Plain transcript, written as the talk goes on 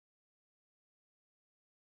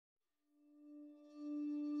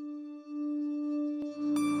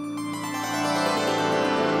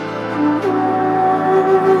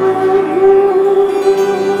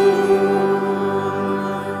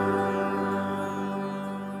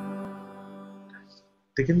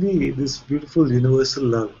there can be this beautiful universal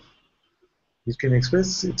love which can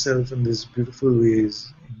express itself in these beautiful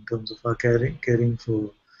ways in terms of our caring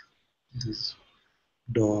for these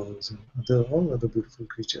dogs and all other beautiful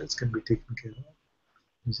creatures can be taken care of.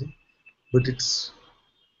 You see, but it's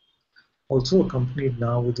also accompanied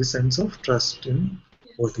now with a sense of trust in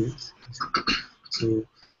what is. So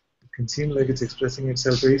it can seem like it's expressing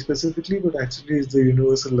itself very specifically, but actually it's the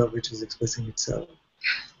universal love which is expressing itself.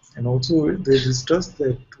 And also there's this trust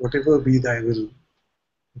that whatever be thy will,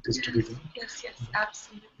 it is to be done. Yes,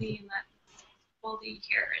 absolutely. And that's fully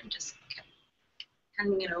here, and just kept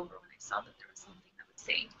handing it over when I saw that there was something that was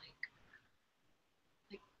saying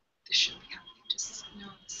like this should be happening. Just know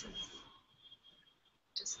this is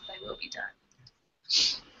just thy will be done.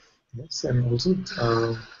 Yes, and also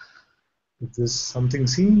if there's something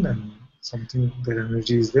seen and something, that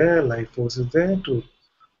energy is there, life force is there to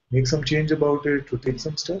make some change about it, to take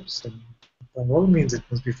some steps, and by all means it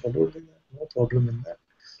must be followed like that. No problem in that.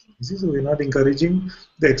 You see, so we're not encouraging.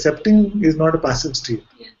 The accepting is not a passive state.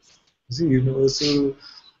 Yes. You see, universal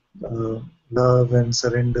love and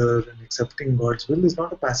surrender and accepting God's will is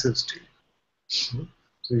not a passive state.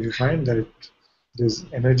 So you find that there's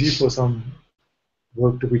energy for some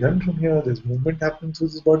work to be done from here, there's movement happening through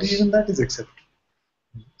this body, even that is accepted.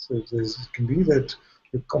 So it can be that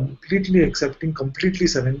you're completely accepting, completely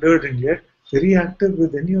surrendered, and yet very active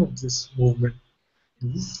with any of this movement.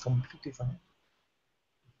 This is completely fine.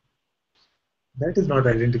 That is not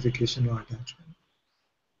identification or attachment,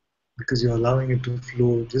 because you're allowing it to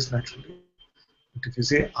flow just naturally. But if you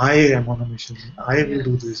say, I am on a mission, I will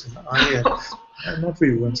do this, and I'm not for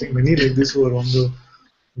you. I'm saying many like this who are on the,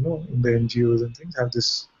 in the NGOs and things have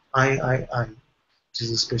this I, which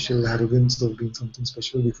is a special arrogance of being something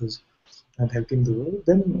special because I'm helping the world.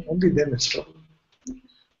 Then only then it's trouble. And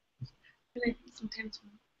I think sometimes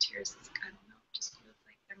when tears, I don't know, just feels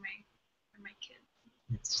like they're my kids.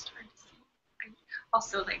 It's just hard to see.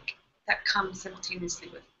 Also, like that comes simultaneously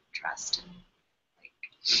with trust, and like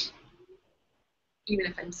even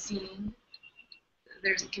if I'm seeing,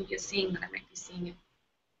 there can be a seeing that I might be seeing it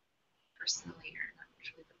personally or not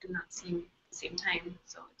actually, but they're not seeing at the same time.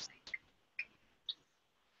 So it's like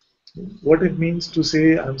what it means to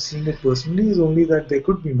say I'm seeing it personally is only that there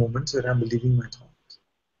could be moments where I'm believing my thoughts.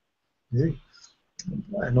 Yeah.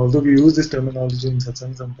 And although we use this terminology in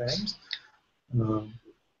satsang sometimes,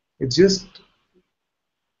 it's just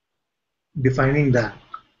defining that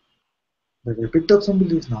I picked up some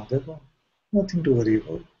beliefs, now they're gone. Nothing to worry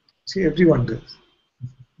about. See, everyone does.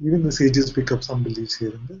 Even the sages pick up some beliefs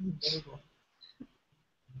here and there, and they're gone.